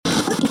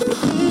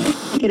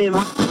Negative.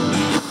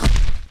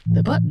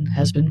 The button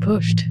has been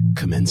pushed.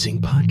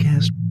 Commencing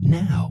podcast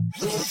now.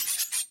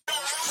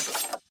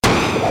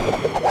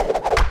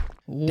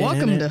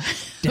 Welcome to...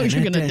 Oh,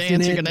 you're going to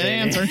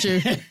dance, aren't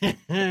you?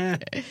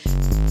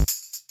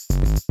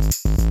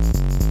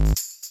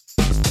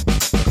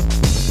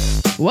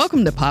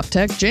 Welcome to Pop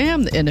Tech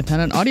Jam, the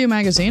independent audio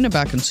magazine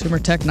about consumer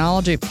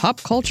technology,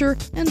 pop culture,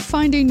 and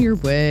finding your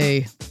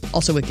way.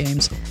 Also with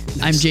games.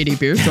 I'm JD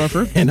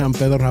Biersdorfer. And I'm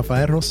Pedro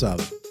Rafael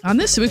Rosado. On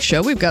this week's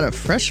show, we've got a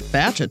fresh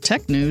batch of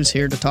tech news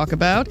here to talk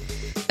about.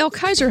 El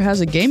Kaiser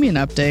has a gaming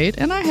update,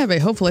 and I have a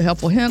hopefully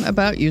helpful hint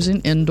about using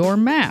indoor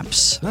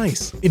maps.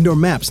 Nice. Indoor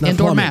maps, not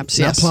indoor plumbing. Maps,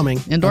 yes. Not plumbing.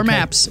 Indoor Okay,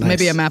 maps. nice.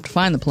 Maybe a map to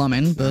find the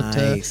plumbing, but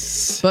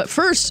Nice. but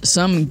first,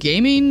 some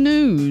gaming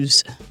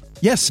news.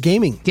 Yes,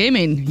 gaming.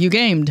 Gaming. You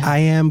gamed. I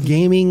am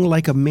gaming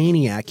like a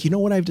maniac. You know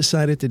what I've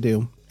decided to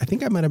do? I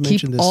think I might have Keep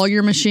mentioned this. all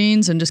your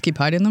machines and just keep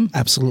hiding them?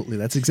 Absolutely.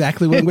 That's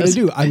exactly what I'm going to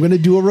do. I'm going to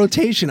do a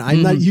rotation.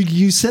 I'm not.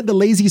 You said the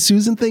Lazy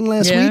Susan thing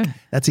last Yeah. week.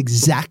 That's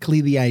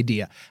exactly the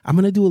idea. I'm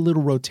going to do a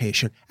little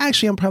rotation.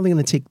 Actually, I'm probably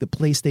going to take the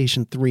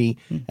PlayStation 3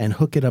 and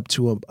hook it up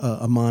to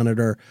a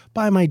monitor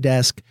by my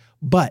desk.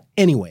 But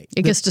anyway.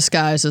 It gets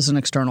disguised as an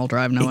external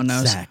drive. No one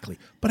knows. Exactly.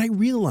 But I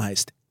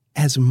realized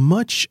as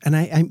much, and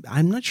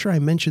I'm not sure I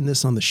mentioned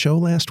this on the show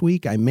last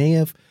week. I may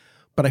have.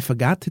 But I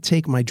forgot to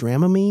take my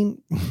Dramamine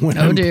when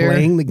I'm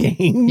playing the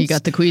games. You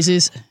got the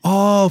queasies?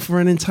 Oh, for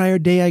an entire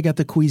day I got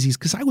the queasies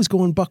because I was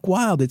going buck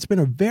wild. It's been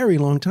a very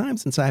long time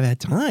since I've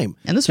had time.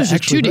 And this was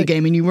just 2D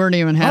gaming. You weren't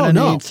even had any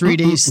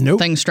 3D Nope.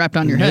 thing strapped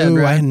on your head,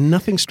 right? I had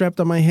nothing strapped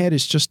on my head.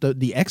 It's just the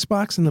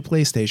Xbox and the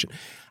PlayStation.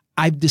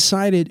 I've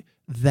decided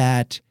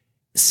that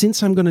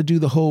since I'm going to do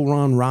the whole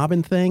Ron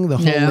Robin thing, the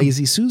whole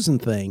Lazy Susan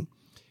thing,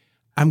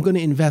 I'm going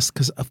to invest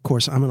because, of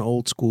course, I'm an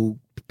old school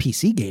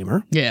PC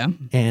gamer. Yeah.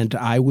 And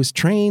I was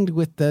trained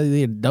with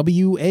the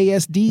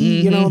WASD,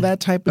 you know,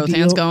 that type of Both deal.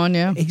 hands going,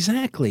 yeah.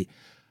 Exactly.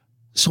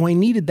 So I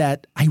needed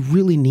that. I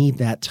really need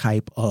that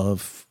type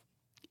of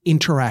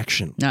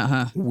interaction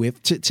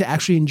with to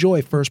actually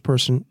enjoy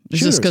first-person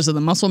shooters. Is this because of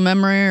the muscle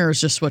memory or is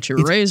just what you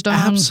were raised on?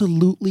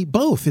 Absolutely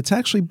both. It's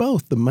actually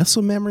both, the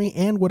muscle memory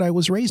and what I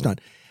was raised on.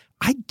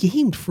 I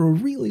gamed for a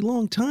really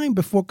long time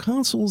before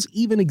consoles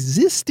even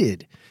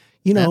existed.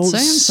 You know, That's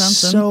saying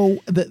something. So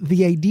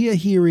the idea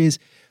here is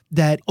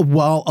that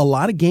while a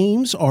lot of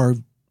games are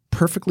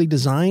perfectly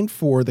designed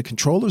for the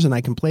controllers and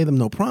I can play them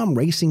no problem,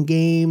 racing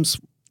games,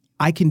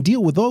 I can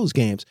deal with those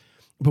games.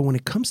 But when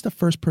it comes to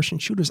first-person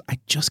shooters, I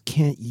just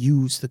can't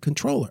use the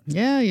controller.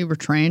 Yeah, you were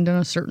trained in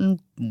a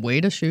certain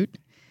way to shoot.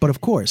 But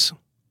of course,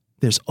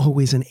 there's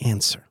always an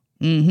answer.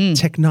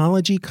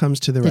 Technology comes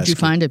to the rescue. Did you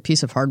find a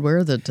piece of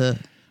hardware that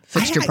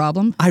fixed your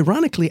problem?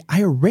 Ironically,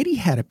 I already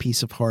had a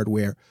piece of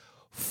hardware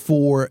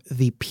for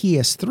the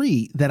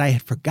PS3 that I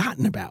had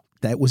forgotten about.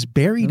 That was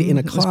buried in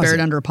a closet. It was buried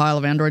under a pile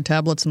of Android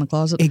tablets in the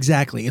closet?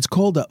 Exactly. It's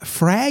called a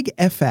Frag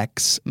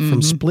FX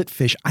from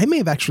Splitfish. I may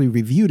have actually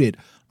reviewed it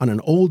on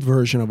an old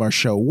version of our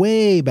show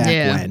way back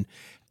when.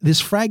 This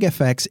Frag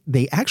FX,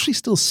 they actually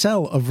still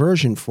sell a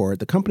version for it.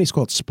 The company's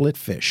called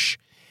Splitfish.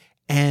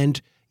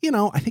 And, you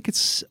know, I think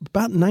it's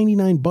about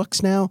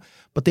 $99 now,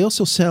 but they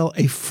also sell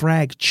a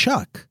Frag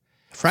Chuck.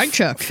 Frag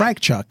Chuck. Frag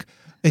Chuck.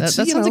 That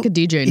sounds like a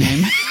DJ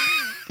name.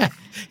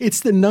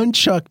 It's the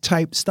nunchuck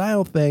type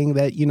style thing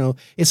that, you know,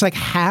 it's like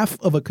half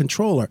of a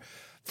controller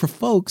for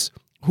folks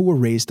who were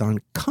raised on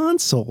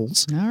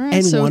consoles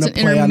and so want to it's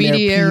an play on their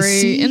intermediary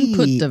PC.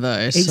 input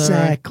device.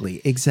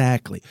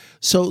 Exactly.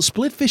 So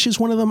Splitfish is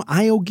one of them.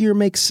 IO-Gear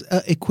makes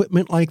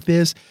equipment like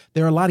this.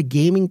 There are a lot of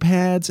gaming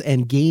pads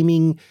and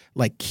gaming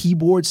like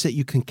keyboards that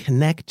you can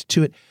connect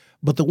to it.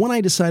 But the one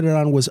I decided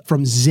on was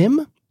from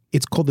Zim.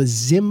 It's called the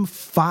Zim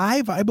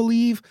 5, I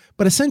believe.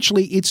 But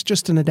essentially, it's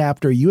just an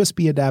adapter, a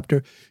USB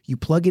adapter. You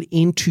plug it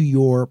into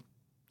your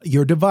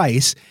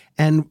device,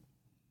 and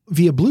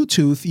via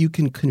Bluetooth, you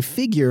can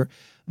configure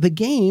the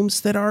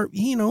games that are,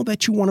 you know,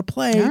 that you want to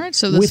play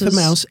with a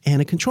mouse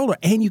and a controller.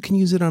 And you can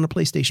use it on a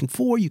PlayStation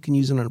 4. You can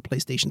use it on a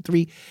PlayStation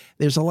 3.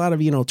 There's a lot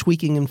of, you know,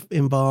 tweaking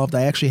involved.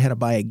 I actually had to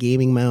buy a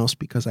gaming mouse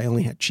because I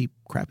only had cheap,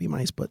 crappy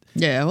mice. But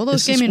yeah, well,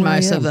 those gaming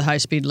mice have the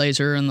high-speed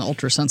laser and the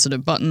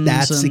ultra-sensitive buttons.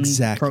 That's and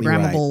exactly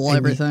programmable right.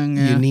 everything.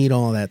 You need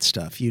all that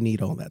stuff.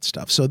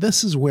 So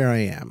this is where I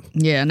am.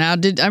 Yeah. Now,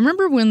 I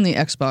remember when the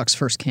Xbox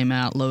first came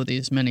out,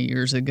 these many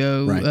years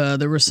ago,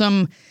 there was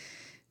some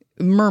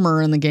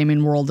murmur in the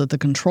gaming world that the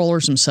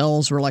controllers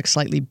themselves were like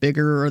slightly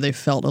bigger or they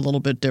felt a little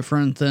bit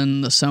different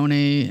than the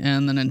Sony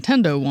and the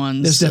Nintendo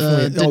ones.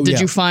 Did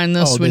you find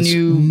this when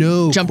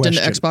you jumped into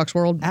Xbox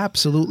world?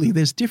 Absolutely.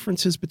 There's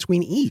differences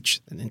between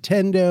each. The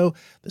Nintendo,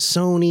 the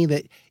Sony,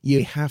 that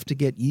you have to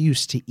get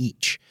used to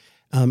each.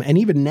 And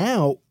even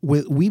now,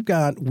 we've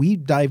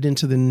dived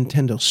into the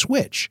Nintendo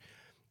Switch.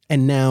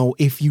 And now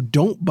if you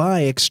don't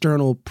buy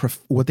external,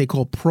 what they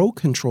call pro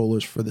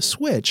controllers for the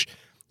Switch,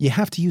 you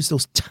have to use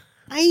those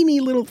tiny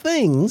little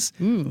things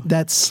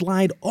that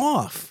slide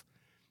off.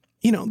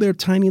 You know, they're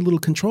tiny little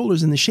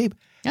controllers in the shape.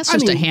 That's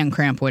just a hand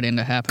cramp waiting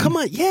to happen. Come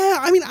on. Yeah.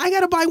 I mean, I got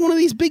to buy one of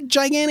these big,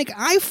 gigantic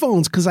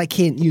iPhones because I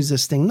can't use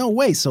this thing. No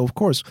way. So, of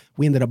course,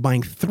 we ended up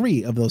buying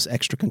 3 of those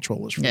extra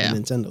controllers for the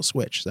Nintendo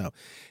Switch. So,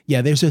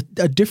 yeah, there's a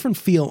different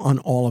feel on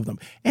all of them.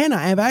 And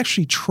I have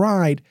actually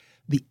tried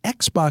the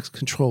Xbox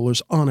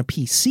controllers on a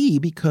PC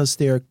because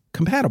they're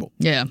compatible.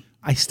 Yeah.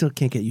 I still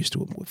can't get used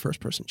to it with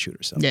first-person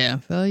shooters. So. Yeah,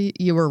 well,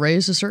 you were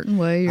raised a certain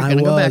way. You're going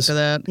to go back to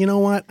that. You know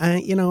what?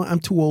 I'm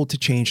too old to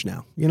change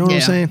now. You know what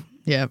I'm saying?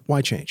 Yeah.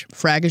 Why change?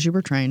 Frag as you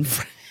were trained.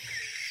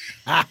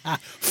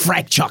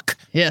 Frag chuck.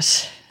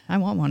 Yes. I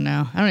want one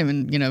now. I don't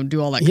even,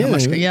 do all that kind of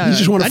much. Yeah, you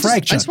just want a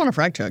frag chuck. I just want a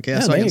frag chuck,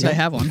 so I can say I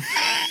have one.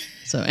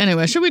 So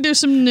anyway, should we do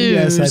some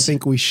news? Yes, I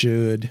think we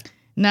should.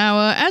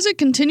 Now, as it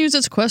continues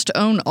its quest to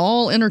own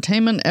all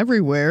entertainment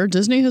everywhere,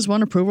 Disney has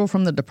won approval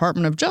from the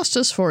Department of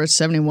Justice for its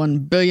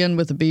 $71 billion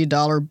with a B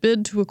dollar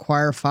bid to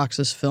acquire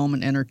Fox's film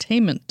and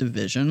entertainment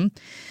division.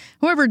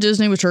 However,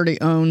 Disney, which already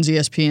owns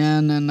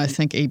ESPN and I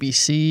think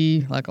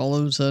ABC, like all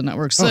those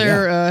networks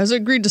has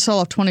agreed to sell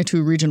off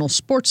 22 regional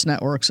sports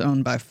networks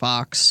owned by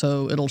Fox,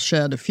 so it'll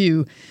shed a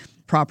few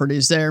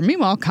properties there.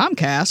 Meanwhile,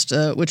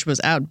 Comcast, which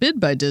was outbid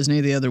by Disney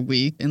the other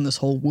week in this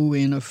whole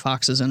wooing of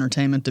Fox's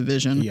entertainment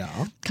division,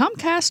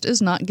 Comcast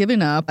is not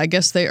giving up. I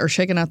guess they are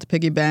shaking out the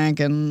piggy bank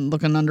and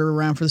looking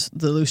around for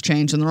the loose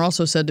change, and they're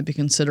also said to be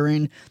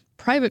considering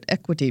private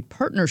equity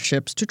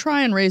partnerships to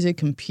try and raise a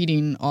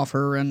competing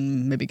offer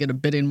and maybe get a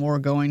bidding war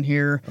going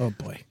here. Oh,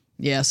 boy.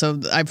 Yeah, so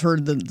I've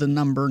heard the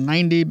number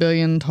 $90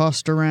 billion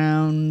tossed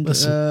around.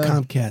 Listen,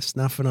 Comcast,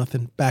 not for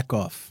nothing. Back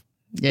off.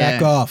 Yeah.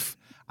 Back off.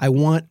 I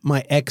want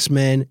my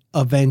X-Men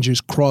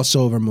Avengers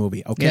crossover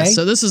movie, okay? Yeah,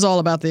 so this is all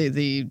about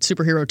the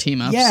superhero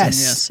team-ups.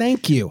 Yes,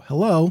 thank you.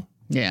 Hello.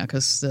 Yeah,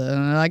 because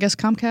I guess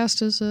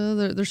Comcast is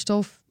they're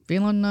still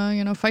feeling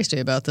feisty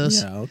about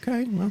this. Yeah,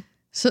 okay. Well,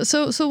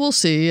 so we'll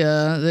see.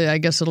 I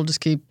guess it'll just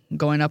keep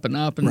going up, and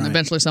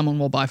eventually someone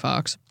will buy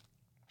Fox.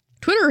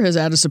 Twitter has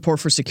added support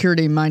for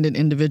security-minded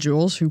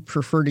individuals who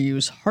prefer to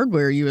use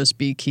hardware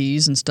USB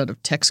keys instead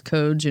of text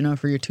codes,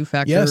 for your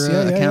two-factor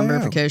account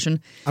verification.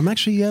 I'm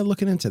actually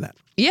looking into that.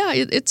 Yeah,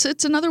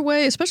 it's another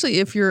way, especially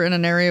if you're in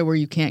an area where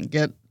you can't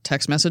get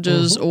text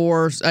messages,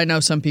 or I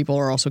know some people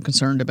are also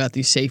concerned about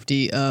the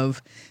safety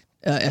of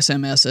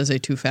SMS as a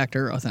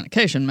two-factor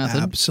authentication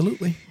method.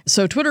 Absolutely.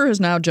 So Twitter has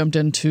now jumped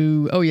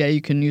into,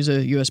 you can use a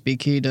USB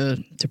key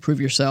to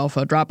prove yourself.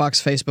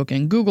 Dropbox, Facebook,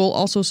 and Google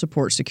also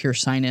support secure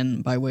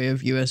sign-in by way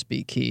of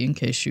USB key in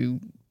case you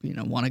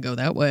want to go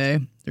that way.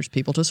 There's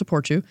people to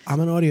support you. I'm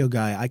an audio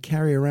guy. I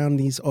carry around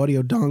these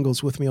audio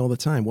dongles with me all the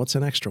time. What's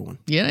an extra one?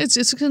 Yeah,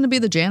 it's going to be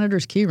the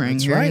janitor's key ring.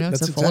 That's right. It's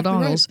That's full of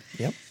dongles. Right.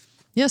 Yep.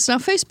 Yes, now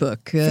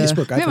Facebook.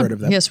 I've heard of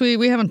them. Yes,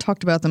 we haven't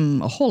talked about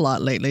them a whole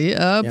lot lately,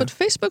 but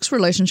Facebook's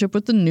relationship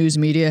with the news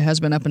media has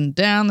been up and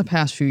down the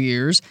past few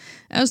years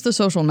as the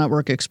social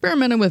network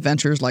experimented with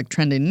ventures like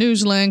trending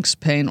news links,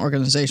 paying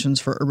organizations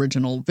for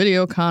original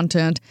video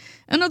content,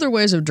 and other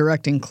ways of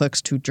directing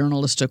clicks to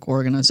journalistic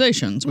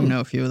organizations. We know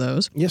a few of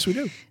those. Yes, we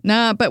do.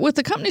 Now, but with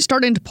the company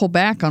starting to pull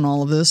back on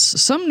all of this,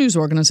 some news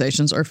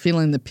organizations are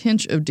feeling the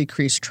pinch of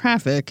decreased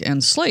traffic,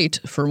 and Slate,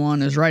 for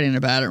one, is writing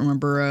about it.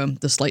 Remember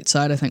the Slate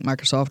side? I think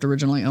Microsoft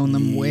originally owned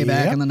them way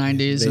back in the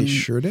 90s. They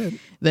sure did.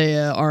 They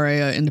are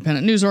a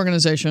independent news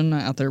organization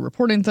out there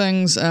reporting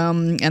things,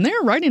 and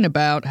they're writing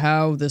about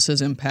how this has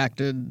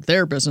impacted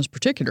their business in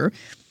particular.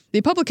 The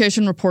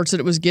publication reports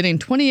that it was getting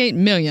 28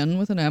 million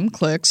with an M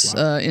clicks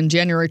in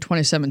January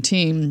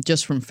 2017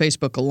 just from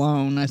Facebook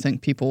alone. I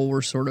think people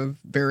were sort of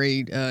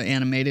very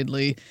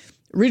animatedly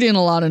reading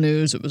a lot of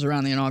news. It was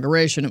around the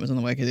inauguration. It was in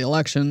the wake of the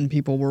election.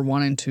 People were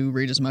wanting to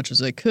read as much as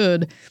they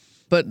could.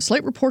 But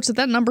Slate reports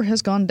that number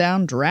has gone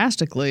down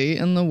drastically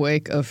in the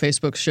wake of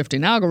Facebook's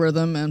shifting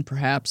algorithm and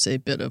perhaps a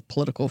bit of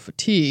political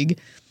fatigue.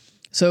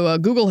 So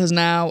Google has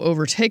now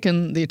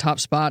overtaken the top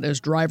spot as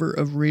driver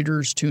of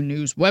readers to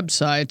news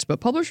websites,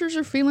 but publishers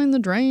are feeling the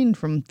drain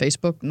from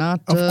Facebook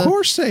not of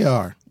course they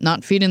are.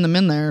 Not feeding them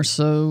in there,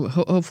 so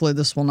hopefully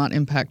this will not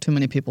impact too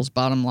many people's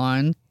bottom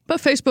line.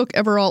 But Facebook,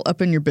 ever all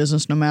up in your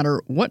business no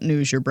matter what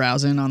news you're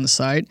browsing on the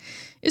site,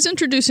 is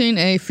introducing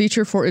a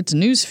feature for its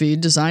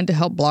newsfeed designed to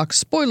help block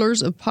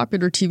spoilers of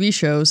popular TV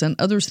shows and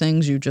other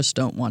things you just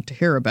don't want to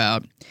hear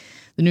about.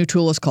 The new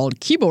tool is called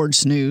Keyboard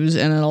Snooze,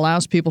 and it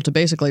allows people to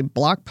basically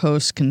block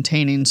posts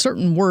containing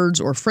certain words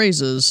or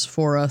phrases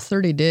for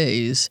 30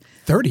 days.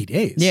 30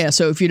 days? Yeah,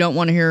 so if you don't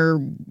want to hear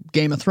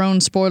Game of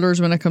Thrones spoilers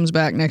when it comes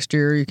back next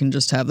year, you can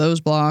just have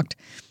those blocked.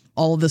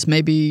 All of this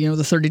may be,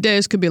 the 30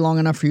 days could be long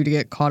enough for you to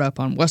get caught up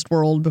on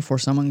Westworld before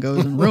someone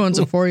goes and ruins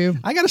it for you.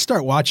 I got to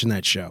start watching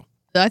that show.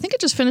 I think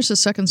it just finished the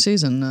second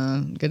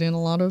season, getting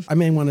a lot of... I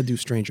may want to do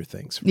Stranger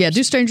Things first. Yeah,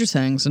 do Stranger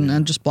Things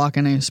and just block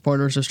any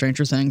spoilers of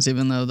Stranger Things,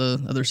 even though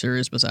the other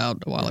series was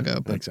out a while ago.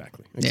 But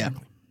Exactly. Yeah.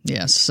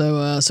 Yes.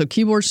 So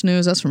Keyboard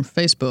Snooze, that's from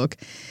Facebook.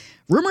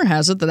 Rumor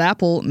has it that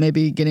Apple may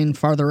be getting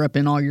farther up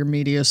in all your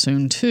media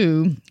soon,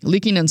 too.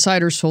 Leaking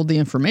insiders told the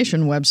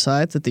Information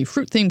website that the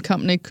fruit-themed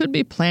company could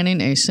be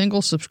planning a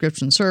single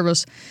subscription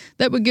service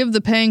that would give the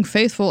paying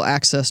faithful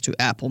access to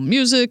Apple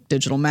Music,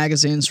 digital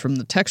magazines from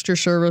the Texture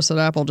service that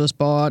Apple just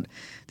bought,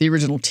 the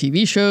original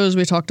TV shows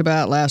we talked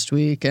about last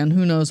week, and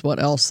who knows what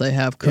else they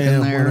have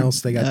cooking there what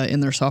else they got?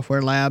 In their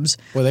software labs.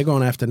 Well, they're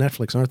going after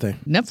Netflix, aren't they?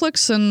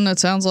 Netflix, and it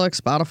sounds like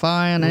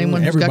Spotify and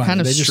anyone who's got kind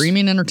of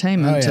streaming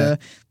entertainment. Oh, yeah.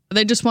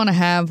 They just want to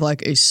have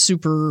like a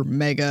super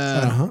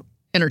mega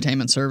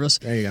entertainment service.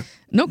 There you go.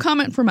 No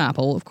comment from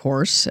Apple, of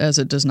course, as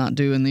it does not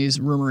do in these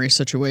rumory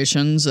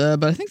situations.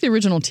 But I think the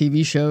original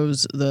TV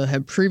shows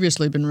have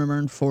previously been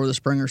rumored for the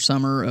spring or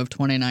summer of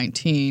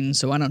 2019.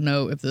 So I don't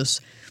know if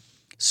this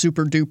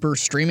super duper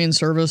streaming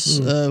service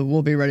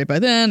will be ready by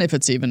then. If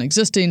it's even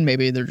existing,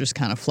 maybe they're just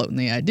kind of floating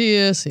the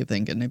idea, see if they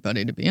can get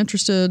anybody to be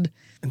interested.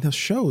 And those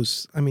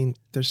shows, I mean,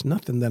 there's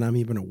nothing that I'm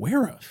even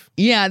aware of.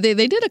 Yeah, they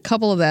did a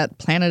couple of that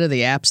Planet of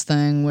the Apps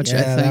thing, which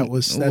I think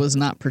was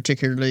not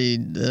particularly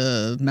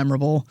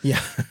memorable. Yeah.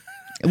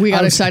 We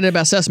got excited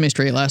about Sesame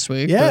Street last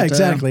week. Yeah,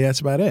 exactly. That's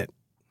about it.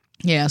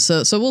 Yeah,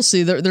 so we'll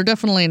see. They're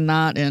definitely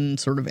not in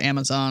sort of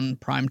Amazon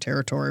Prime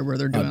territory where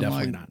they're doing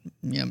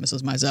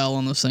Mrs. Maisel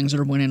and those things that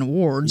are winning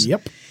awards.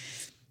 Yep.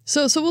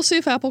 So we'll see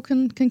if Apple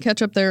can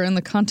catch up there in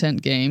the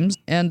content games.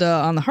 And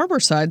on the hardware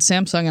side,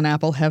 Samsung and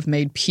Apple have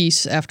made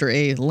peace after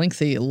a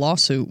lengthy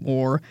lawsuit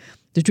war.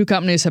 The two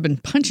companies have been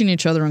punching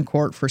each other in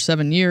court for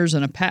 7 years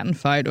in a patent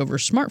fight over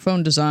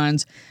smartphone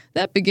designs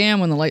that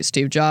began when the late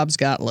Steve Jobs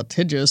got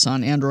litigious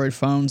on Android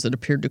phones that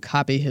appeared to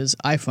copy his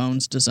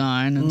iPhone's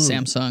design, and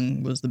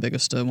Samsung was the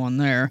biggest one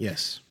there.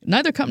 Yes.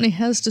 Neither company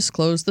has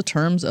disclosed the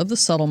terms of the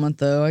settlement,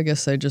 though. I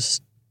guess they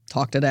just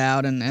talked it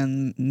out,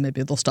 and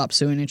maybe they'll stop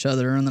suing each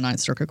other in the Ninth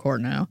Circuit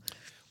Court now.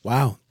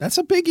 Wow, that's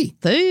a biggie.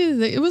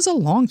 It was a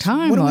long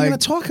time. What are we going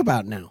to talk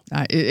about now?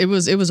 It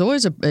was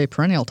always a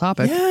perennial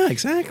topic. Yeah,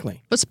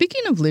 exactly. But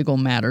speaking of legal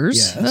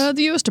matters, the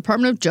U.S.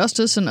 Department of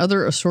Justice and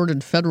other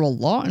assorted federal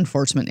law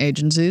enforcement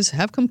agencies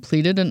have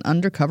completed an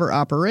undercover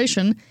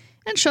operation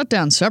and shut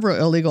down several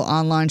illegal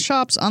online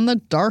shops on the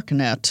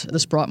darknet.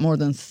 This brought more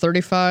than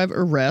 35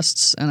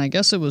 arrests, and I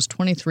guess it was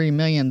 $23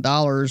 million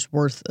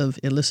worth of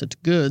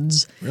illicit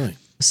goods. Really?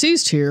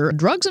 Seized here.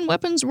 Drugs and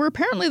weapons were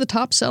apparently the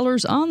top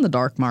sellers on the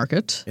dark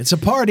market. It's a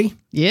party.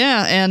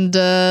 Yeah, and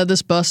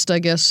this bust, I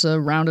guess,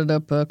 rounded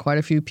up quite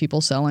a few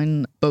people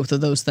selling both of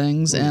those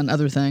things and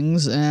other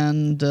things.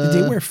 And did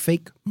they wear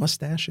fake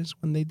mustaches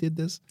when they did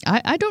this?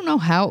 I don't know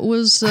how it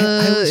was,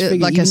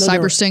 figured, like as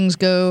cyber stings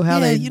go.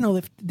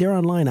 If they're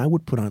online, I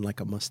would put on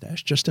like a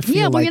mustache just to feel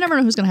Yeah, well, like... you never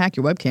know who's going to hack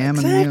your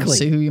webcam and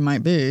see who you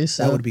might be.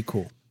 So. That would be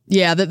cool.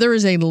 Yeah, there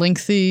is a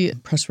lengthy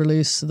press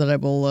release that I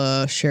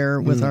will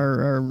share with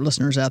our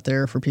listeners out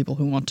there for people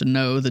who want to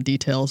know the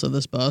details of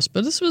this bust.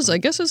 But this was, I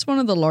guess it's one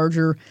of the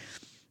larger...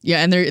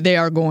 Yeah, and they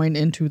are going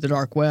into the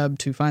dark web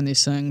to find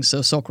these things.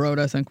 So Silk Road,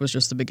 I think, was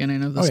just the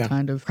beginning of this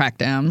kind of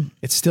crackdown.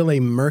 It's still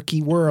a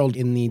murky world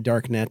in the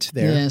dark net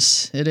there.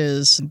 Yes, it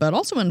is. But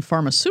also in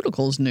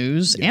pharmaceuticals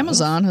news,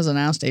 Amazon has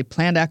announced a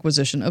planned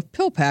acquisition of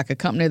PillPack, a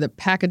company that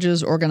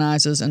packages,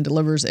 organizes, and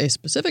delivers a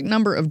specific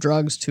number of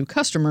drugs to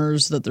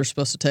customers that they're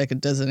supposed to take at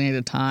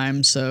designated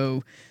times.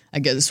 So I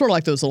guess it's sort of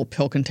like those little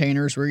pill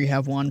containers where you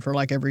have one for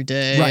like every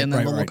day, and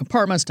then the little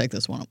compartments take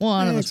this one at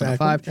 1 and this one at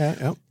 5.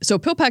 Yeah. So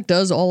PillPack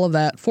does all of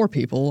that for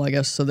people, I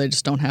guess, so they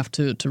just don't have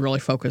to really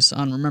focus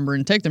on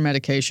remembering to take their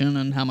medication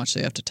and how much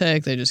they have to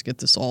take. They just get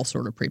this all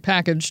sort of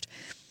prepackaged.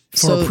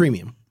 For a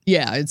premium.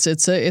 Yeah, it's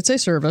a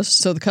service.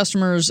 So the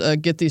customers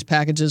get these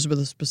packages with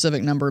a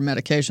specific number of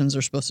medications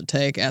they're supposed to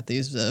take at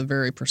these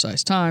very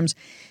precise times.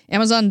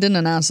 Amazon didn't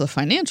announce the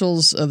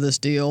financials of this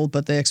deal,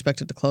 but they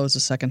expect it to close the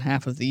second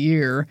half of the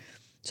year.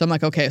 So I'm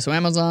like, okay, so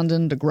Amazon's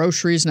into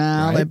groceries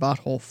now. Right. They bought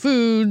Whole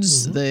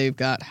Foods. Mm-hmm. They've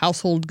got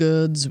household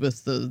goods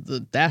with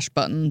the dash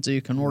button so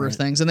you can order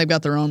things. And they've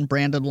got their own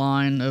branded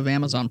line of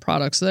Amazon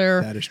products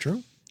there. That is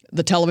true.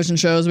 The television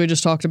shows we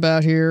just talked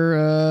about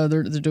here,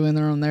 they're doing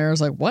their own there.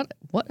 It's like, what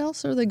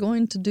else are they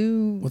going to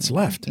do? What's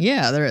left?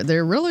 Yeah,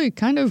 they're really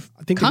kind of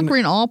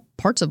conquering all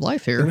parts of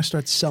life here. They're going to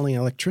start selling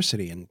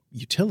electricity and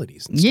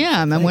utilities and stuff.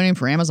 Yeah, I'm waiting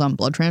for Amazon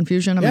blood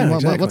transfusion. I mean,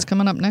 exactly. What's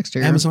coming up next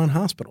year? Amazon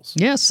hospitals.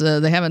 Yes,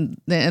 they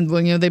haven't, and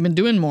they've been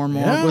doing more and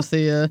more with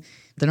the.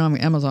 They don't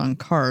have Amazon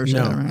cars.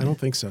 No, yet, right? I don't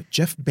think so.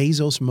 Jeff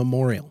Bezos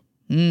Memorial.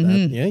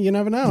 Mm-hmm. You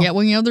never know. Yeah,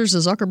 well, there's a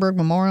Zuckerberg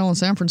Memorial in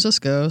San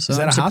Francisco. So is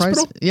that I'm surprised.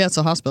 Hospital? Yeah, it's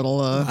a hospital.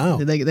 Wow.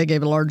 They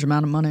gave a large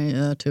amount of money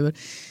to it.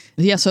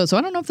 Yeah, so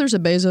I don't know if there's a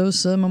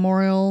Bezos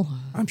Memorial.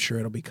 I'm sure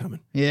it'll be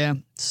coming. Yeah,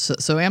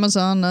 so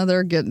Amazon,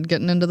 they're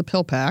getting into the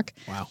PillPack.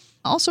 Wow.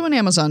 Also in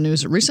Amazon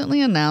news, it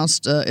recently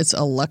announced its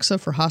Alexa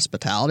for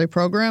Hospitality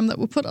program that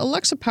will put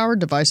Alexa-powered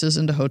devices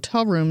into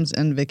hotel rooms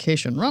and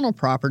vacation rental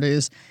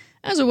properties.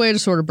 as a way to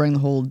sort of bring the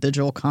whole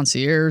digital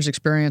concierge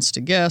experience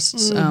to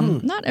guests.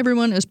 Not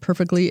everyone is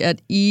perfectly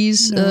at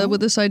ease with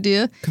this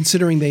idea.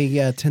 Considering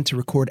they tend to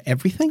record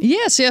everything?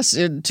 Yes.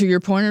 To your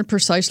point,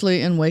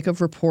 precisely in wake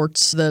of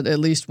reports that at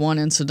least one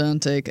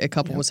incident, a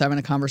couple was having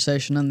a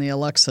conversation and the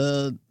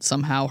Alexa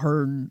somehow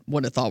heard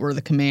what it thought were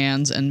the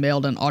commands and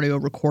mailed an audio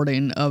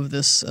recording of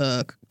this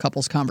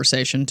couple's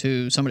conversation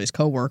to somebody's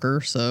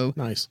coworker. So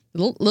nice. A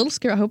little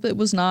scary. I hope it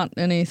was not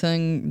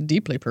anything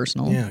deeply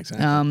personal. Yeah,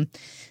 exactly.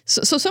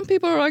 So some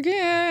people are like,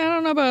 yeah, I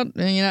don't know about,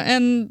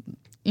 and,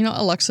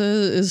 Alexa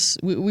is,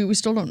 we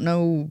still don't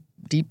know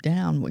deep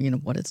down,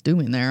 what it's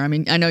doing there. I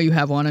mean, I know you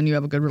have one and you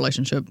have a good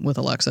relationship with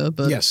Alexa,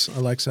 but. Yes,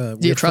 Alexa.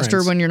 Do you trust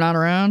her when you're not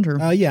around?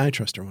 Or? Yeah, I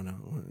trust her when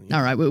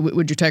All right.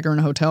 Would you take her in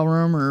a hotel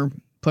room or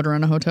put her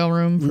in a hotel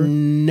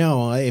room?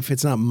 No, if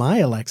it's not my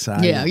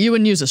Alexa. You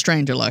wouldn't use a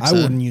strange Alexa. I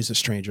wouldn't use a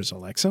stranger's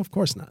Alexa. Of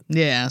course not.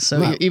 Yeah,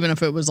 so even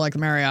if it was like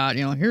Marriott,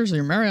 here's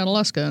your Marriott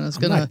Alexa, and it's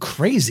I'm not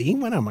crazy.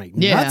 What am I,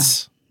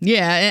 nuts?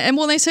 Yeah, and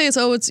when they say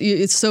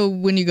it's so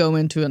when you go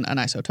into a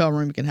nice hotel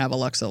room, you can have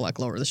Alexa like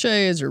lower the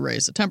shades or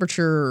raise the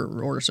temperature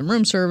or order some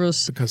room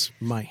service. Because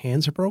my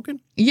hands are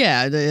broken?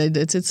 Yeah,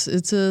 it's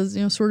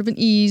a sort of an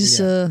ease.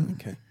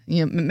 Okay.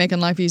 Making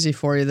life easy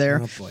for you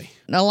there. Oh, boy.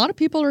 Now, a lot of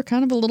people are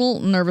kind of a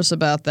little nervous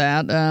about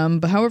that.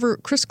 But however,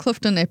 Chris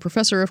Clifton, a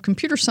professor of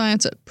computer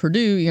science at Purdue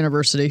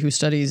University who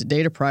studies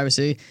data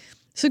privacy,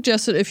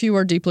 suggests that if you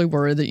are deeply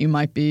worried that you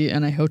might be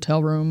in a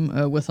hotel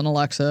room with an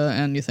Alexa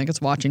and you think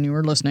it's watching you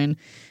or listening,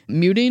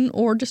 muting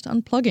or just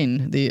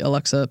unplugging the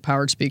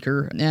Alexa-powered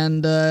speaker.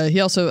 And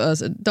he also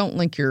don't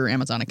link your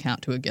Amazon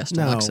account to a guest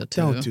Alexa,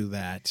 too. No, don't do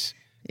that.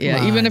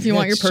 Yeah, even if you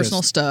want your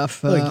personal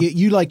stuff. Look,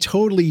 you like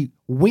totally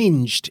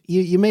whinged.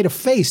 You made a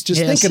face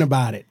just thinking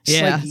about it.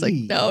 It's like,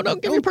 no,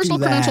 don't give your personal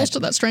credentials to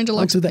that strange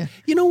Alexa. Don't do that.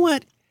 You know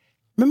what?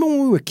 Remember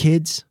when we were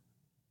kids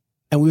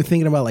and we were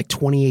thinking about like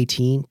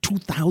 2018?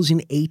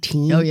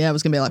 Oh, yeah, it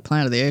was going to be like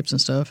Planet of the Apes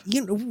and stuff.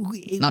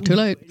 Not too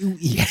late.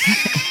 Yeah,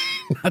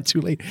 not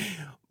too late.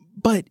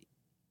 But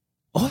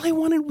all I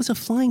wanted was a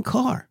flying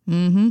car.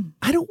 Mm-hmm.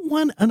 I don't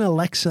want an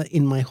Alexa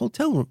in my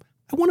hotel room.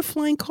 I want a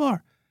flying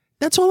car.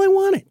 That's all I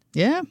wanted.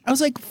 Yeah. I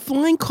was like,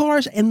 flying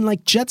cars and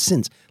like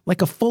Jetsons,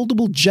 like a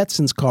foldable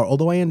Jetsons car,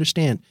 although I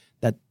understand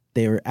that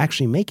they're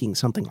actually making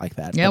something like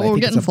that. Yeah, well, we're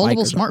getting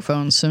foldable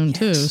smartphones soon,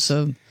 too.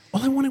 So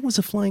all I wanted was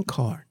a flying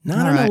car,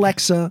 not an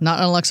Alexa. Not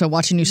an Alexa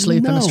watching you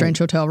sleep in a strange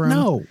hotel room.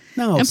 No.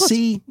 And plus,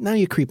 see, now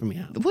you're creeping me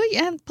out. Well,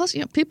 yeah, plus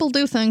people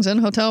do things in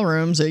hotel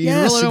rooms that you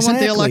really don't want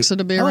the Alexa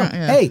to be around.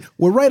 Yeah. Hey,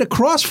 we're right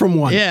across from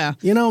one. Yeah.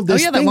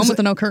 That one with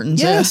the no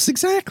curtains. Yes,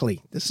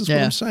 exactly. This is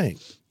what I'm saying.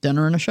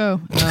 Dinner and a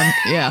show.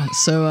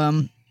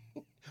 So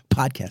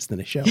podcast and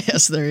a show.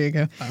 Yes, there you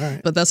go. All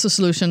right. But that's the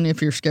solution.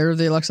 If you're scared of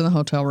the Alexa in the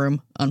hotel room,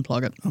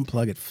 unplug it.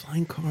 Unplug it.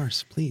 Flying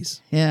cars,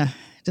 please. Yeah.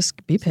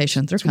 Just be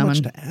patient. They're coming.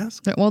 Too much to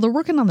ask? Well, they're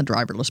working on the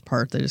driverless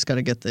part. They just got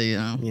to get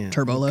the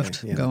turbo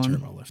lift going.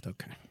 Turbo lift,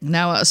 okay.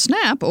 Now,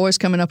 Snap, always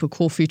coming up with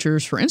cool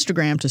features for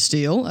Instagram to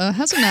steal,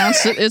 has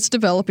announced that it's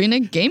developing a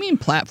gaming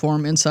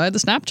platform inside the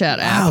Snapchat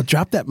app. Wow,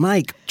 drop that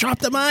mic. Drop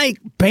the mic.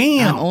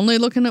 Bam. I'm only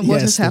looking at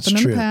what has happened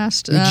in the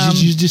past.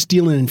 You're just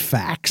dealing in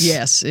facts.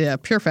 Yes,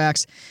 pure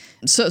facts.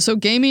 So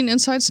gaming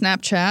inside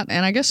Snapchat,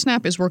 and I guess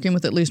Snap is working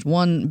with at least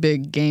one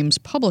big games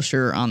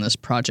publisher on this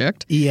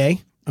project.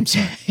 EA? I'm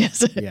sorry.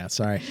 Yes. Yeah,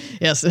 sorry.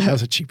 Yes. That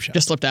was a cheap shot.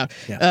 Just slipped out.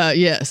 Yeah.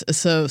 Yes.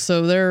 So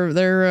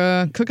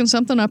they're cooking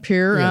something up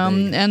here,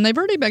 and they've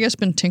already, I guess,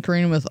 been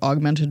tinkering with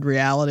augmented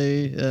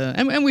reality,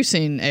 and we've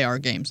seen AR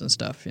games and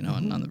stuff,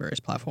 on the various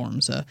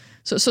platforms.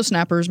 So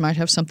snappers might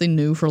have something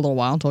new for a little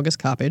while until it gets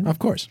copied. Of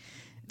course.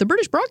 The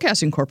British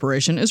Broadcasting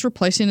Corporation is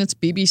replacing its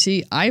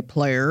BBC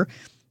iPlayer,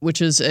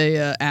 which is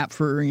a app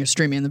for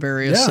streaming the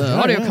various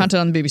audio content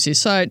on the BBC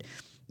site.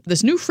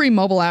 This new free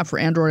mobile app for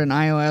Android and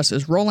iOS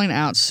is rolling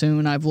out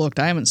soon. I've looked.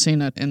 I haven't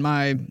seen it in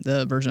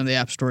the version of the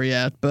App Store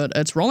yet, but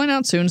it's rolling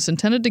out soon. It's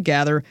intended to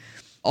gather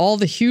all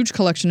the huge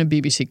collection of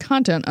BBC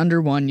content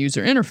under one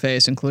user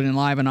interface, including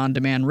live and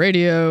on-demand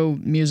radio,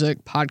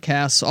 music,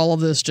 podcasts, all of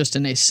this just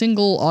in a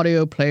single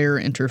audio player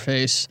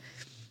interface.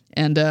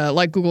 And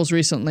like Google's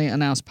recently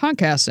announced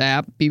podcast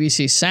app,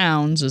 BBC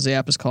Sounds, as the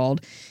app is called,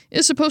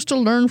 is supposed to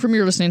learn from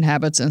your listening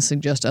habits and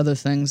suggest other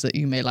things that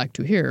you may like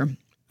to hear.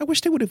 I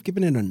wish they would have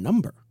given it a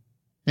number.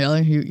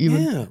 Really?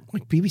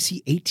 Like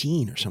BBC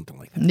 18 or something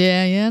like that.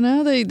 Yeah,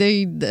 no,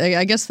 they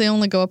I guess they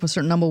only go up a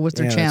certain number with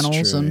their channels.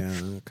 That's true.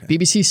 And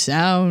BBC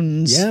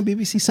Sounds. Yeah,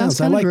 BBC Sounds.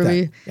 I like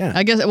groovy. That. Yeah.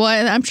 I guess, well,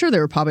 I'm sure they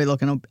were probably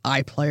looking at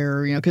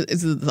iPlayer, because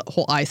it's the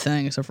whole i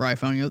thing, except for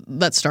iPhone,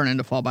 that's starting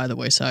to fall by the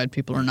wayside.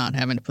 People are not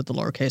having to put the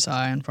lowercase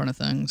I in front of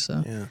things.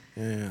 So.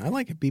 Yeah. I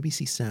like it.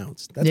 BBC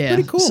Sounds. That's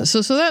pretty cool.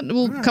 So that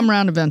will come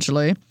around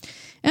eventually.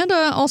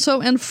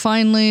 And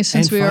finally,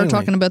 since we are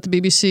talking about the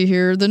BBC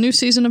here, the new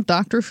season of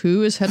Doctor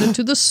Who is headed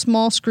to the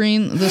small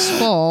screen this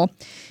fall.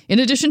 In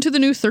addition to the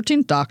new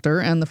 13th Doctor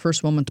and the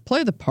first woman to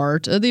play the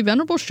part, the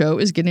venerable show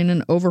is getting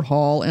an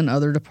overhaul in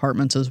other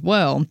departments as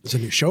well. It's a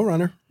new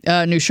showrunner.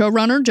 New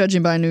showrunner,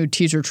 judging by a new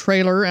teaser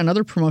trailer and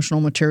other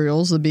promotional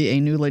materials. There'll be a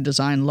newly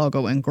designed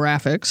logo and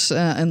graphics.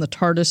 And the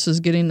TARDIS is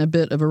getting a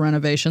bit of a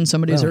renovation.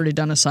 Somebody's already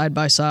done a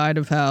side-by-side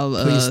of how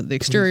the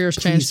exterior's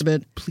changed a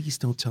bit. Please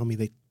don't tell me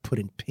they put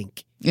in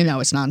pink.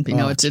 It's not.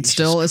 It's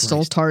still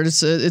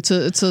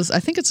TARDIS. I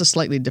think it's a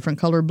slightly different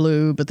color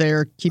blue, but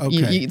they're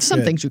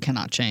some things you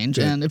cannot change.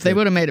 Good, and if they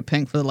would have made it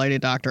pink for the Lady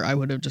Doctor, I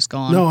would have just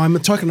gone. No, I'm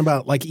talking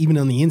about like even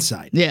on the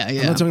inside. Yeah.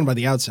 I'm not talking about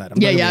the outside.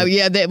 They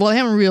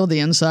haven't revealed the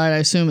inside. I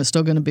assume it's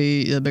still going to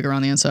be bigger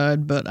on the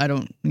inside, but I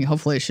don't.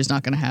 Hopefully, she's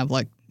not going to have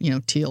like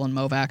teal and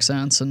mauve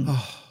accents and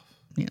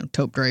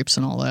taupe drapes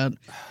and all that.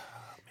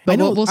 But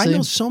we'll see. I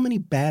know so many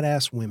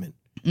badass women,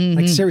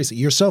 like seriously,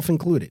 yourself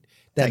included.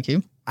 Thank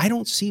you. I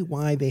don't see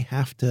why they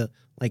have to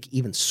like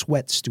even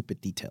sweat stupid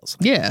details.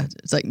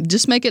 It's like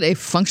just make it a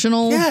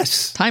functional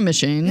time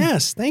machine.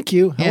 Yes, thank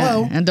you.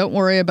 Hello. And don't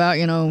worry about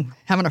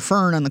having a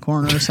fern in the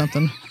corner or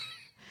something.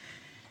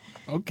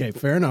 Okay,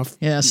 fair enough.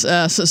 Yes.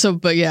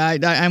 But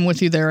I'm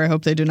with you there. I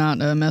hope they do not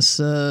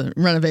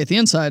renovate the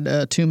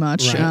inside too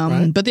much.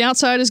 Right. But the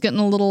outside is getting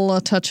a little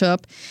touch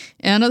up.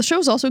 And the show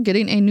is also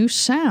getting a new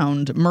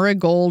sound. Murray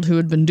Gold, who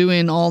had been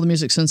doing all the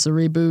music since the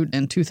reboot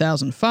in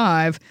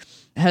 2005,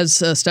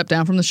 has stepped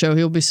down from the show.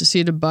 He will be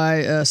succeeded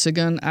by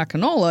Segun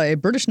Akinola, a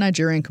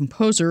British-Nigerian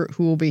composer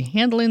who will be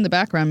handling the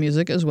background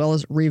music as well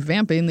as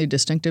revamping the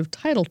distinctive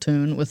title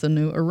tune with a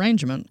new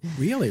arrangement.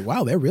 Really?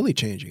 Wow, they're really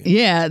changing it.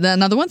 Yeah.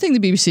 Now, the one thing the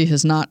BBC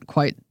has not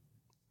quite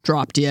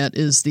dropped yet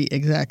is the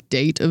exact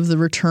date of the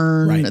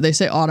return. Right. They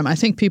say autumn. I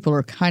think people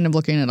are kind of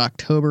looking at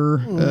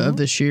October of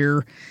this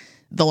year.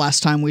 The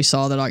last time we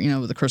saw that,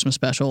 the Christmas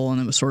special,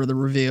 and it was sort of the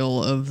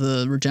reveal of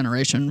the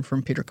regeneration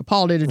from Peter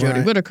Capaldi to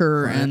Jodie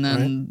Whittaker, and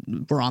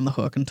then we're on the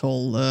hook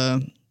until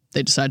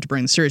they decide to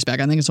bring the series back.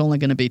 I think it's only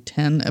going to be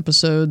 10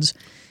 episodes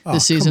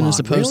this season as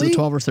opposed to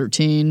 12 or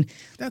 13.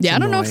 That's I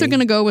don't know if they're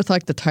going to go with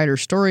like the tighter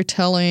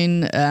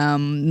storytelling.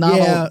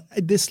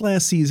 This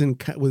last season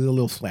was a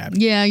little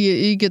flabby. Yeah,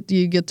 you get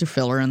the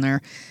filler in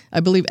there. I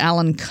believe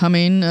Alan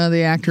Cumming,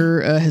 the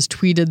actor, has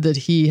tweeted that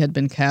he had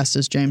been cast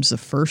as James I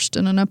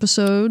in an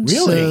episode.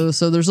 Really?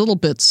 So there's little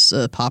bits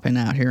popping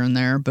out here and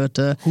there. But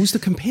who's the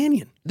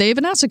companion? They've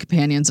announced the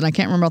companions, and I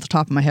can't remember off the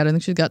top of my head. I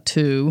think she's got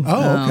 2.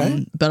 Oh,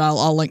 okay. But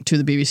I'll link to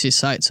the BBC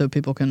site so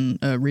people can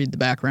read the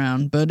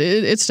background. But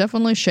it's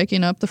definitely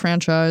shaking up the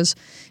franchise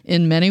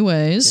in many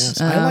ways.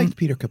 Yes, I liked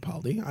Peter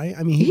Capaldi.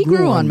 I mean, he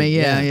grew on me.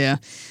 Yeah.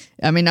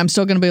 I mean, I'm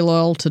still going to be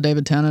loyal to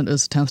David Tennant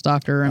as the 10th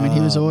Doctor. I mean, he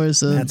was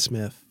always Matt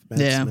Smith.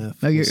 Smith.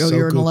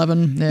 You're an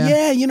 11.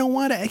 Yeah, you know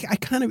what? I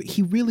kind of,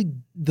 he really,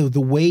 the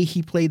way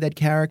he played that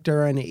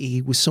character, and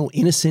he was so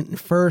innocent at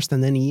first,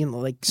 and then he,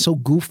 so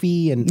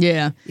goofy. And he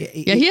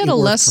had a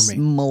less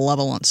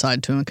malevolent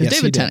side to him, because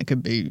David Tennant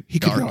could be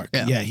dark.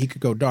 He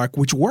could go dark,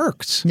 which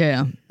works.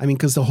 Yeah. I mean,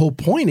 because the whole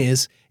point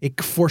is it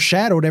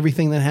foreshadowed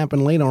everything that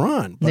happened later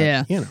on. But,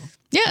 Yeah,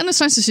 and it's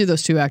nice to see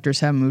those 2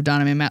 actors have moved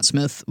on. I mean, Matt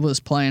Smith was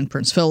playing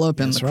Prince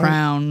Philip in The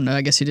Crown.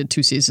 I guess he did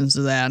 2 seasons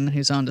of that, and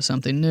he's on to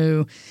something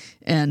new.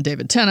 And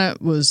David Tennant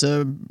was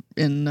in,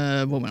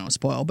 we won't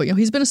spoil, but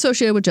he's been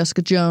associated with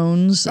Jessica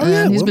Jones,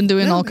 and he's been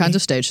doing all kinds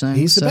of stage things.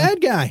 He's the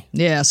bad guy.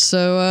 Yeah,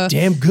 so...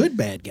 damn good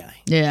bad guy.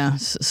 Yeah,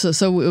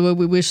 so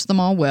we wish them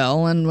all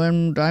well,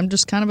 and I'm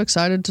just kind of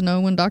excited to know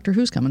when Doctor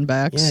Who's coming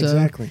back. Yeah,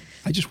 exactly.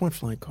 I just want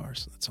flying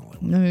cars. That's all I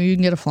want. No, you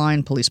can get a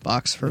flying police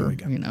box for,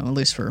 at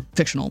least for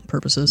fictional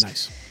purposes.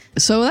 Nice.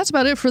 So that's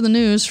about it for the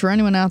news. For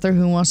anyone out there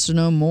who wants to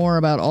know more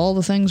about all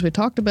the things we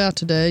talked about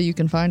today, you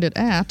can find it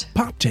at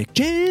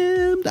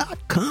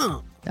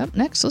PopTechJam.com. Up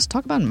next, let's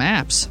talk about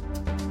maps.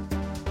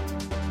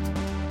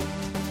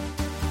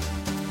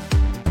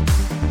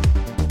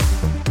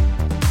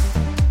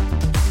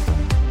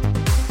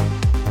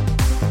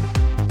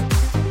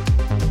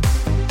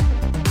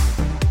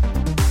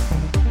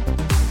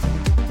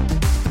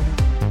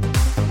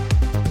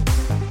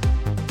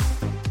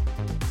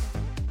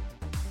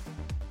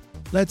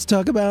 Let's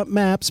talk about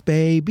maps,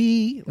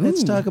 baby.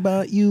 Let's talk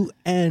about you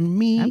and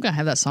me. I'm going to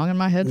have that song in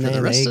my head for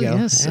the rest of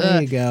this.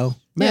 There you go.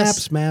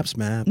 Maps.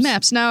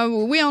 Maps. Now,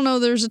 we all know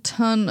there's a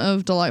ton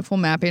of delightful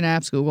mapping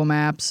apps. Google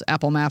Maps,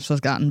 Apple Maps has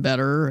gotten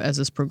better as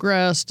it's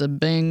progressed.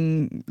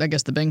 Bing, I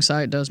guess the Bing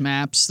site does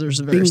maps. There's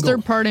various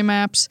third-party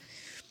maps.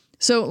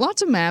 So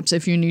lots of maps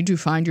if you need to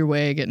find your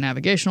way, get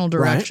navigational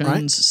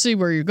directions, see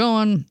where you're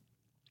going.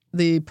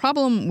 The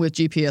problem with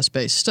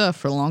GPS-based stuff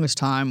for the longest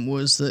time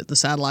was that the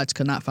satellites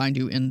could not find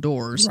you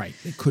indoors. Right,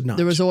 they could not.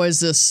 There was always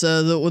this,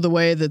 the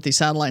way that the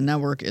satellite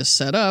network is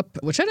set up,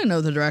 which I didn't know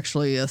that there are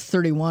actually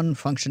 31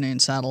 functioning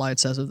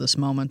satellites as of this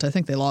moment. I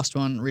think they lost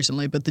one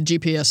recently, but the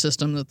GPS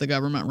system that the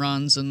government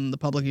runs and the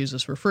public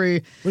uses for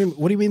free.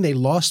 What do you mean they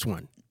lost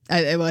one?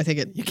 I think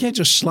it... You can't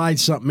just slide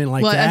something in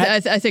like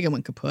that. I think it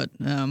went kaput.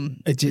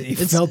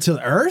 It fell to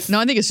the earth? No,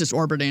 I think it's just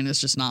orbiting. It's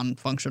just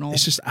non-functional.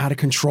 It's just out of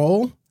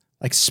control?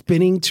 Like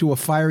spinning to a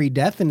fiery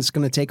death, and it's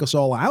going to take us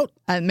all out?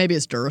 Maybe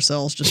it's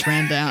Duracells just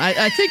ran down.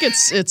 I think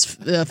it's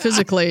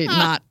physically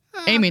not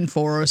aiming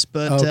for us.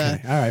 But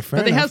okay, all right, fair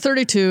but they enough. have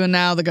 32, and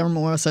now the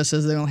government website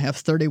says they only have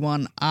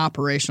 31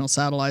 operational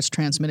satellites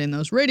transmitting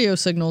those radio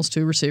signals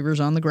to receivers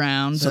on the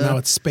ground. So now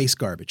it's space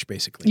garbage,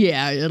 basically.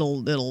 Yeah,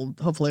 it'll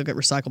hopefully get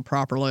recycled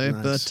properly.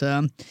 Nice.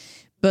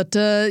 But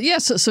yeah,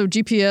 so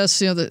GPS,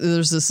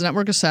 there's this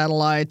network of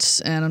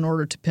satellites, and in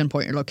order to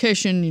pinpoint your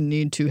location, you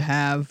need to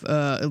have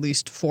at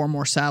least 4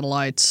 more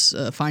satellites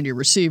find your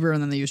receiver, and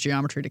then they use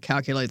geometry to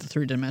calculate the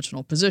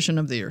 3-dimensional position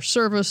of the Earth's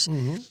surface.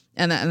 Mm-hmm.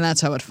 And that's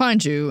how it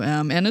finds you.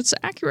 And it's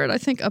accurate, I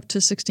think, up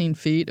to 16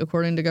 feet,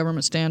 according to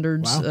government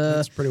standards. Wow,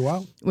 that's pretty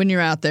wild. When you're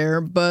out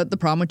there. But the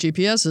problem with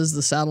GPS is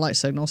the satellite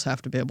signals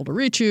have to be able to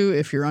reach you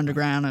if you're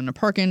underground in a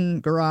parking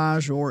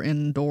garage or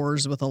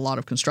indoors with a lot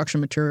of construction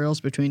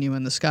materials between you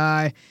and the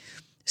sky.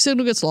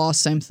 Signal gets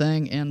lost, same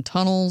thing in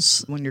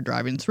tunnels when you're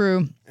driving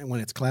through. And when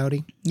it's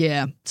cloudy?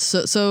 Yeah.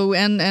 So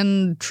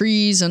and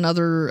trees and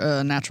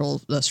other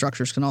natural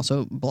structures can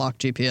also block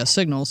GPS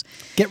signals.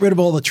 Get rid of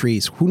all the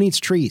trees. Who needs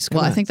trees? Come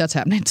on. I think that's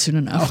happening soon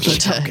enough. Okay,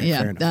 But, okay, yeah.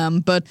 fair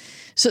enough. But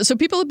so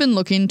people have been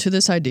looking to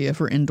this idea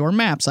for indoor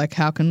maps. Like,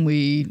 how can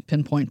we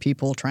pinpoint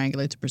people,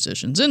 triangulate the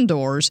positions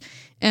indoors?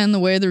 And the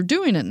way they're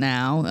doing it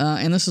now,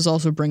 and this is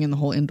also bringing the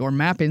whole indoor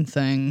mapping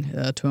thing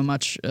to a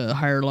much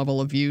higher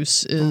level of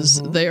use,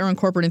 is they are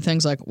incorporating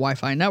things like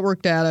Wi-Fi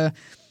network data,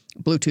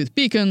 Bluetooth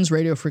beacons,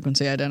 radio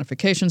frequency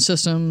identification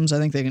systems. I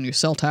think they can use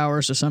cell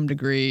towers to some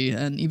degree,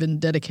 and even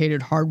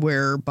dedicated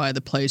hardware by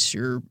the place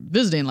you're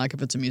visiting, like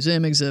if it's a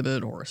museum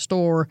exhibit or a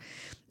store.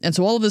 And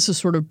so all of this is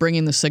sort of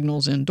bringing the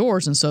signals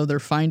indoors, and so they're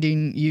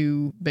finding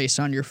you based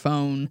on your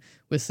phone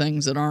with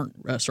things that aren't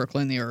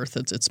circling the Earth.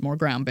 It's more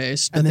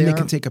ground-based. And then they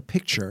can take a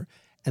picture,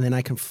 and then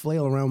I can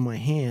flail around my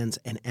hands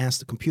and ask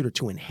the computer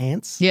to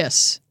enhance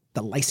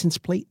the license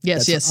plate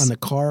that's on the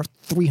car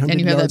 300 yards away.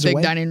 And you have that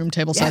big dining room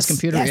table-sized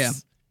computer. Yes. Yeah.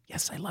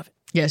 Yes, I love it.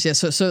 Yes.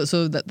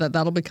 So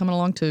that'll be coming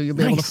along too. You'll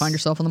be able to find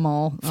yourself in the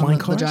mall. Flying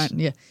cars? The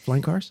giant,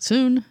 Flying cars?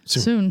 Soon.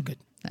 Good.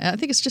 I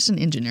think it's just an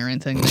engineering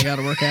thing they got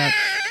to work out.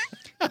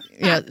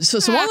 Yeah.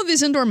 So all of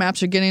these indoor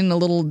maps are getting a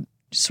little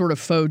sort of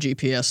faux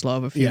GPS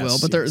love, if you will,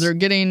 but they're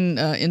getting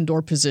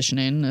indoor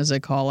positioning, as they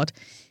call it.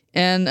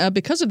 And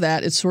because of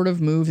that, it's sort of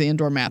moved the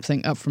indoor map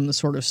thing up from the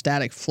sort of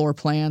static floor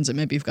plans that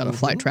maybe you've got a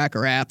flight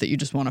tracker app that you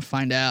just want to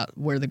find out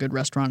where the good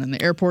restaurant in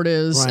the airport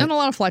is. Right. And a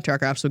lot of flight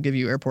tracker apps will give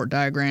you airport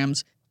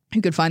diagrams.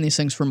 You could find these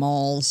things for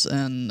malls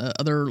and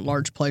other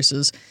large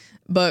places.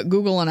 But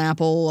Google and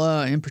Apple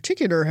in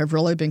particular have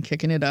really been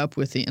kicking it up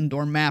with the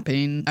indoor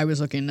mapping. I was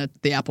looking at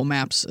the Apple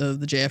Maps of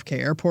the JFK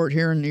airport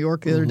here in New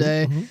York the other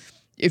day.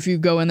 If you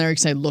go in there, you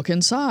can say, look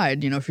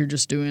inside. If you're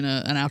just doing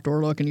an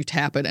outdoor look and you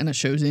tap it and it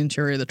shows the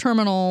interior of the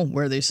terminal,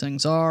 where these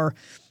things are.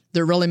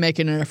 They're really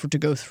making an effort to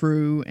go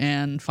through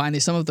and find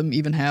these. Some of them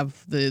even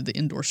have the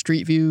indoor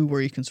street view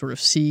where you can sort of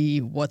see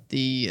what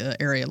the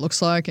area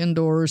looks like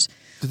indoors.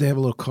 Do they have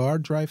a little car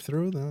drive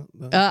through?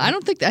 I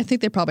don't think. I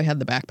think they probably had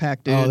the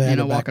backpack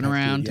dude, walking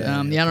around. Yeah,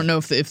 I don't know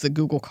if the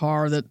Google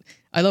car that.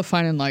 I love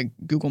finding like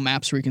Google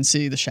Maps where you can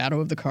see the shadow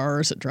of the car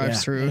as it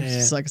drives through. Yeah.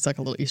 It's like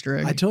a little Easter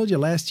egg. I told you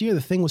last year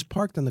the thing was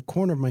parked on the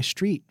corner of my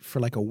street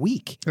for like a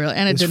week. Really?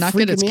 And it did not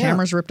get its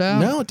cameras ripped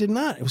out? No, it did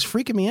not. It was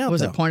freaking me out.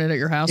 Was it pointed at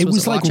your house? It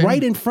was like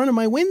right in front of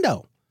my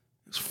window.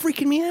 It was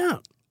freaking me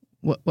out.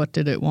 What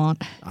did it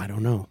want? I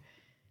don't know.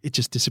 It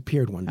just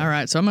disappeared one day. All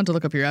right, so I'm going to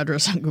look up your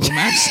address on Google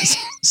Maps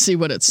and see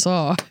what it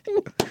saw.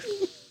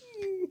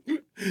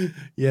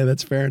 Yeah,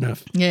 that's fair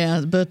enough.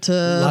 Yeah, but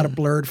a lot of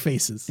blurred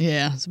faces.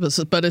 Yeah,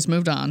 but it's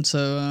moved on.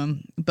 So,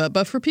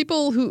 but for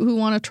people who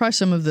want to try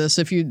some of this,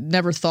 if you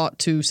never thought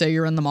to say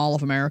you're in the Mall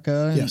of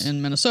America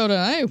in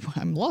Minnesota,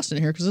 I'm lost in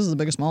here because this is the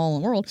biggest mall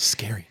in the world.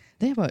 Scary.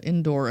 They have an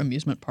indoor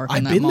amusement park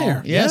in that been mall.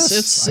 there. Yes,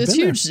 it's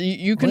huge. There.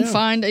 You can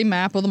find a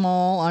map of the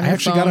mall on your phone. I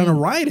actually got on a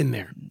ride in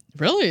there.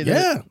 Really?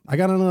 Yeah, I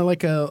got on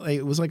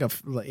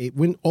it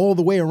went all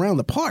the way around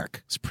the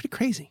park. It's pretty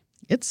crazy.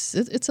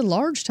 It's a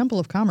large temple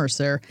of commerce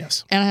there.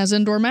 Yes. And it has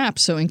indoor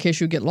maps, so in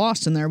case you get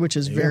lost in there, which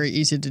is very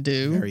easy to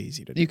do. Very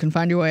easy to do. You can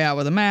find your way out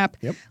with a map.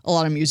 Yep. A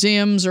lot of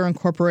museums are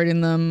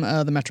incorporating them.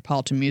 The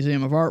Metropolitan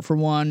Museum of Art, for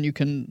one, you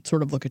can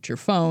sort of look at your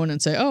phone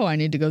and say, oh, I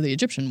need to go to the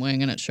Egyptian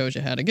wing, and it shows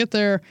you how to get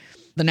there.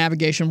 The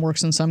navigation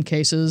works in some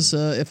cases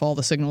if all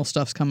the signal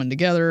stuff's coming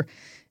together.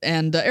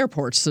 And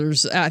airports,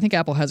 I think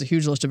Apple has a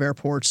huge list of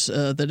airports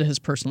that it has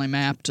personally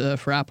mapped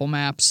for Apple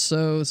Maps.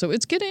 So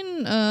it's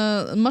getting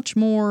much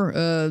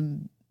more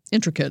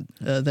intricate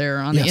there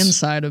on the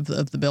inside of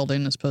the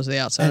building as opposed to the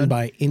outside. And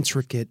by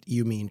intricate,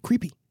 you mean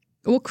creepy.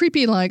 Well,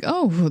 creepy like,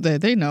 oh,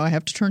 they know I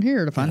have to turn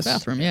here to find a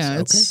bathroom.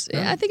 Yeah,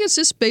 I think it's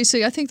just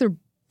basic. I think they're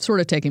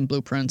sort of taking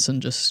blueprints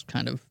and just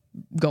kind of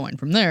going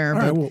from there.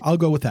 All right, well, I'll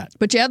go with that.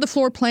 But you add the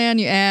floor plan,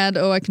 you add,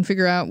 I can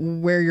figure out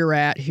where you're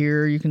at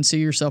here. You can see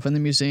yourself in the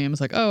museum.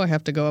 It's like, I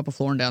have to go up a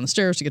floor and down the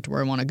stairs to get to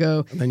where I want to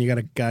go. And then you got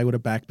a guy with a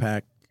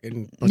backpack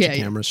and a bunch of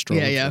cameras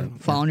strolling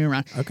following you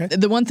around. Okay.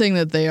 The one thing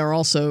that they are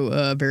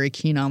also very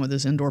keen on with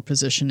this indoor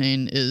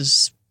positioning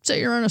is, say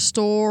you're in a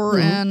store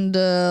and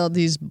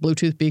these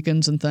Bluetooth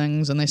beacons and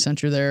things, and they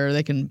sent you there.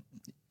 They can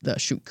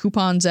shoot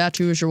coupons at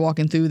you as you're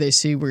walking through. They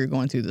see where you're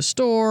going through the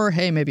store.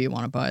 Hey, maybe you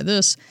want to buy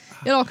this.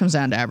 It all comes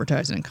down to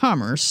advertising and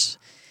commerce.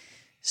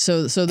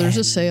 So there's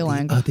a sale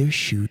angle. Other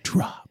shoe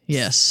drop.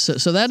 Yes.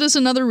 So that is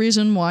another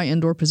reason why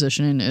indoor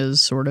positioning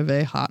is sort of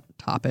a hot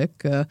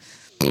topic.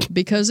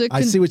 Because it can,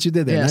 I see what you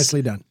did there. Yes.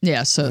 Nicely done.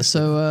 Yeah, so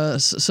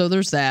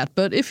there's that.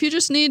 But if you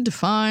just need to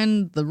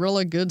find the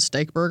really good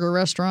steak burger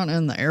restaurant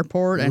in the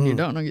airport and you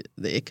don't know,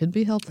 it could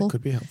be helpful. It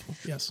could be helpful,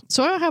 yes.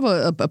 So I have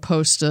a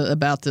post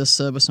about this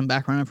with some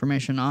background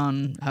information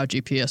on how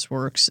GPS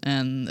works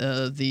and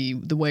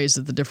the ways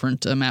that the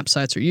different map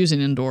sites are using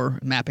indoor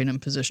mapping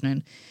and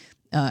positioning.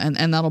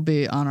 And that'll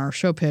be on our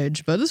show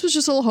page. But this was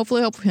just a little hopefully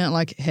helpful hint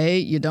like, hey,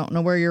 you don't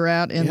know where you're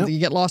at and you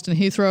get lost in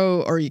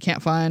Heathrow or you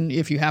can't find,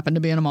 if you happen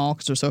to be in a mall,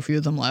 because there's so few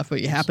of them left,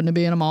 but you happen to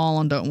be in a mall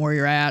and don't know where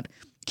you're at,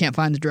 can't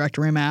find the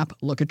directory map,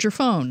 look at your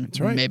phone.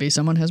 That's right. Maybe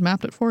someone has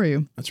mapped it for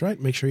you. That's right.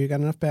 Make sure you got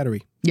enough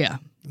battery. Yeah.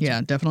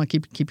 Right. Definitely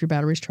keep your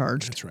batteries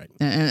charged. That's right.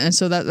 And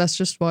so that's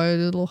just why a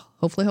little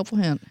hopefully helpful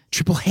hint.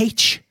 Triple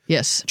H.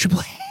 Yes. Triple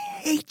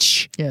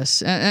H.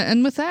 Yes.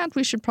 And with that,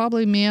 we should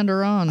probably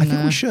meander on. I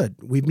think we should.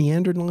 We've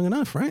meandered long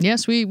enough, right?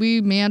 Yes,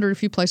 we meandered a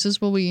few places.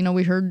 Well,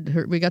 we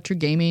heard we got your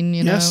gaming,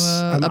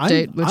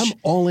 update. I'm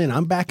all in.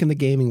 I'm back in the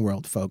gaming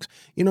world, folks.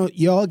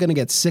 Y'all going to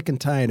get sick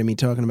and tired of me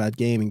talking about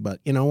gaming,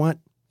 but you know what?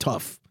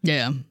 Tough.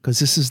 Yeah. Because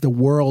this is the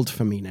world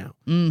for me now.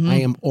 Mm-hmm.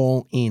 I am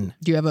all in.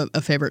 Do you have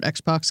a favorite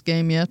Xbox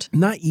game yet?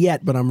 Not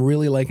yet, but I'm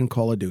really liking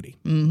Call of Duty.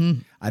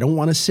 Mm-hmm. I don't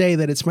want to say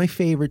that it's my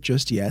favorite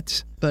just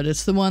yet. But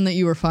it's the one that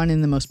you are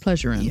finding the most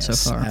pleasure in so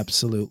far.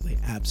 Absolutely.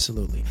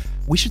 Absolutely.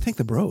 We should thank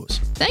the bros.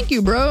 Thank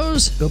you,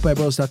 bros.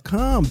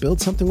 BuiltByBros.com.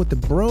 Build something with the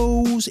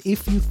bros.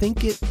 If you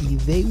think it,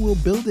 they will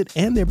build it.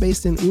 And they're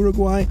based in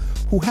Uruguay,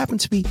 who happen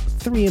to be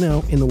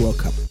 3-0 in the World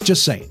Cup.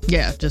 Just saying.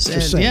 Yeah, just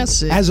saying.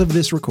 Yes. As of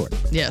this recording.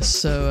 Yes.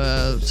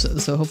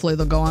 So hopefully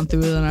they'll go on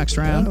through the next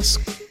round. Yes.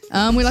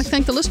 We'd like to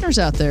thank the listeners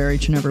out there,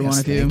 each and every one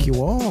of you. Thank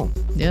you all.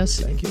 Yes.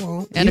 Thank you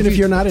all. And even if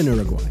you're not in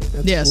Uruguay.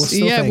 Yes.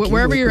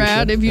 Wherever you're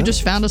at, if you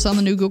just found us on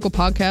the new Google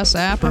Podcast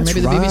app or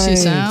maybe the BBC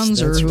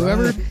Sounds or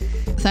whoever,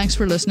 thanks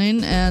for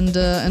listening. And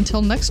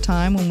until next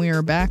time when we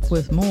are back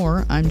with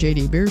more, I'm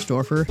J.D.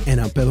 Beersdorfer. And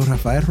I'm Pedro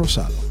Rafael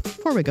Rosado.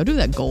 Before we go, do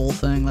that goal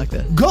thing like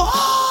that. Goal!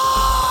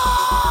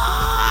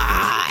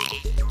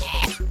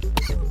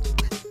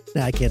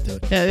 No, I can't do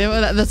it.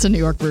 Yeah, that's a New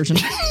York version.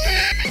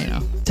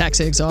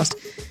 Taxi exhaust.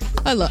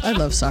 I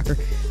love soccer.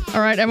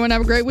 All right, everyone,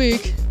 have a great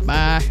week.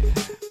 Bye.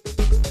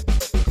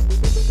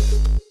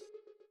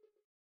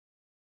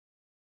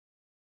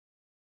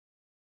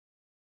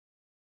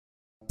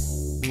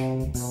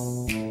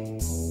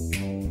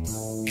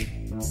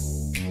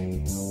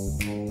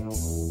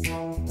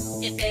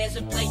 If there's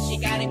a place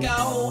you gotta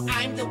go,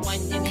 I'm the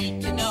one you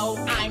need to know.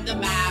 I'm the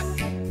map.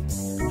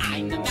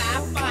 I'm the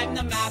map. I'm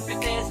the map.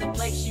 If there's a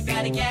place you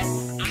gotta get,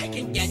 I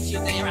can get you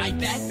there, I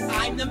bet.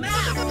 I'm the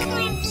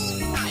map.